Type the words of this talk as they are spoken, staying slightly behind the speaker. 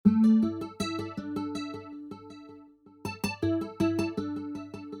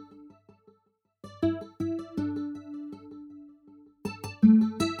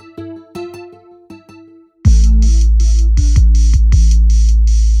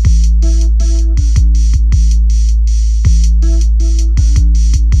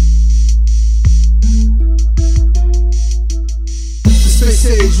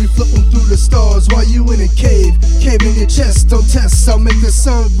you in a cave. Cave in your chest, don't test, I'll make the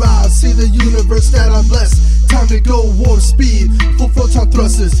sun rise. See the universe that I bless. Time to go warp speed, full photon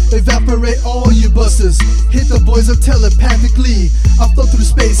thrusters. Evaporate all you busters. Hit the boys up telepathically. I flow through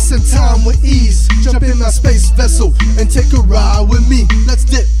space and time with ease. Jump in my space vessel and take a ride with me. Let's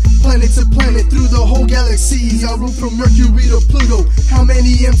dip planet to planet through the whole galaxies. I rule from Mercury to Pluto. How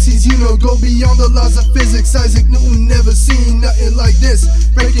many MCs you know go beyond the laws of physics? Isaac Newton never seen nothing like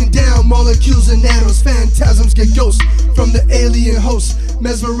this. Breaking down molecules and atoms. Phantasms get ghosts from the alien host.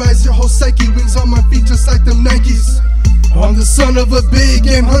 Mesmerize your whole psyche. Wings on my feet just like them Nikes. I'm the son of a big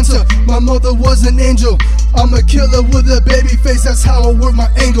game hunter. My mother was an angel. I'm a killer with a baby face, that's how I work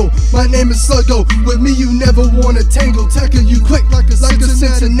my angle. My name is Slugz. With me you never wanna tangle. Tackle you quick like a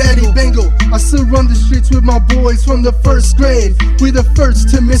Cincinnati Bengal. I still run the streets with my boys from the first grade. We the first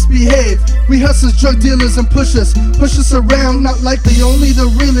to misbehave. We hustlers, drug dealers and pushers. Push us around, not likely, only the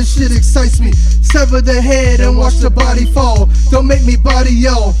realest shit excites me. Sever the head and watch the body fall. Don't make me body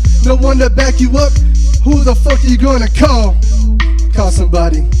y'all. No one to back you up. Who the fuck you gonna call? Call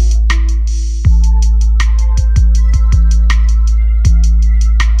somebody.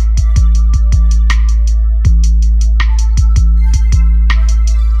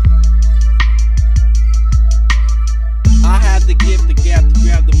 I had the gift, the gap to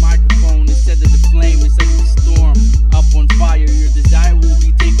grab the microphone instead of the flame, instead of the storm. Up on fire, your desire will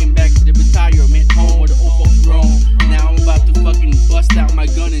be taken back to the retirement home where the old folks roam. Now I'm about to fucking bust out my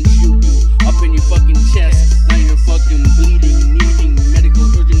gun and shoot you up in your fucking chest. Now you're fucking bleeding, needing medical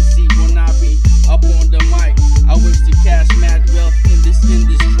urgency. When I be up on the mic, I wish to cash mad wealth in this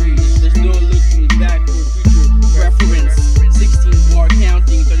industry. There's no looking back for future preference. 16 bar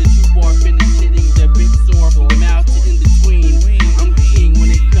counting, 32 bar finish hitting the big sore from the mouth to in between. I'm king when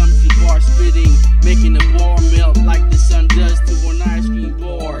it comes to bar spitting, making the bar melt like the sun does to an ice cream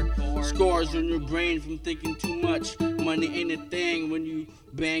bar. Scars on your brain from thinking too much. Money ain't a thing when you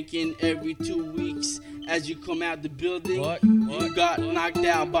banking every 2 weeks. As you come out the building, you got knocked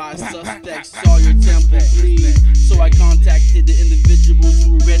out by a suspect. Saw your temple bleed, so I contacted the individuals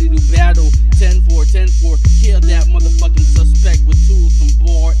who were ready to battle. 10-4, 10-4, kill that motherfucking suspect with tools from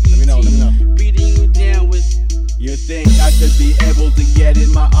bar ET. Let me know. Beating you down with. You think I should be able to get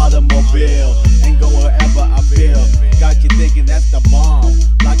in my automobile and go wherever I feel? Got you thinking that's the bomb,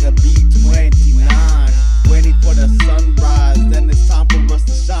 like a B-29. Waiting for the sunrise, then it's time for us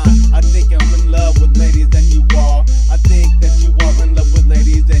to shine. I think I'm in love with ladies and you are. I think that you are in love with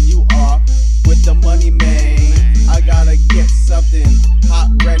ladies and you are. With the money, man, I gotta get something hot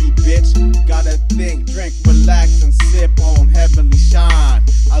ready, bitch. Gotta think, drink, relax, and sip on heavenly shine.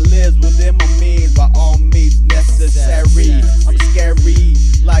 I live within my means, by all means necessary. I'm scary,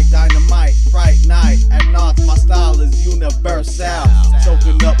 like dynamite, fright night. At North, my style is universal.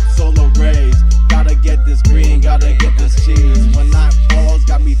 Choking up solar rays. Gotta get this green, gotta get this cheese. When night falls,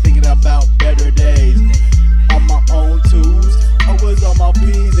 got me thinking about better days. On my own tools, always on my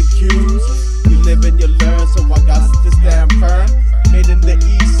P's and Q's. You live and you learn, so I got to stand firm. Made in the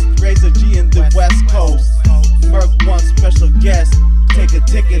East, raise a G in the West Coast. Merc one special guest. Take a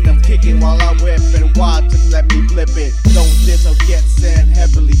ticket, I'm kicking while I whip and watch and let me flip it. Don't diss or get sent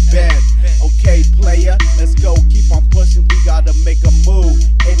heavily bent. Okay, player, let's go, keep on pushing, we gotta make a move.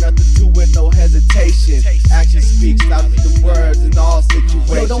 Ain't nothing to it, no hesitation. Action speaks louder than words in all situations.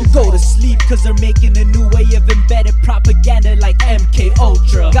 They don't go to sleep cause they're making a new way of embedded propaganda like MK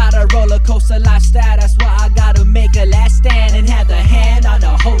Ultra. Got a roller coaster lifestyle, that's why I gotta make a last stand and have the hand on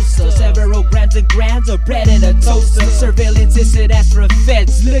the holster. Several grams and grams of bread in a toaster. Surveillance incidents from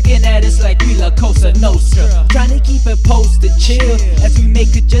feds looking at us like we La Cosa Nostra. Trying to keep it posted, chill as we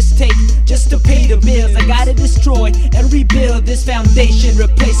make it just to pay the bills. I gotta destroy and rebuild this foundation,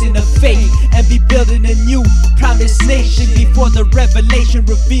 replacing the fake and be building a new promised nation before the revelation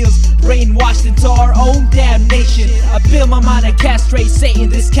reveals brainwashed into our own damnation. I build my mind and castrate Satan.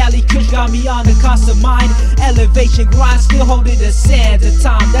 This Cali Kush got me on the constant mind elevation grind, still holding the sands of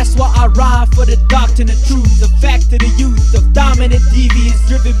time. That's why I rhyme for the doctrine of truth, the fact of the youth of dominant deviance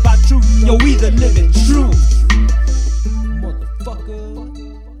driven by truth. Yo, we the living truth.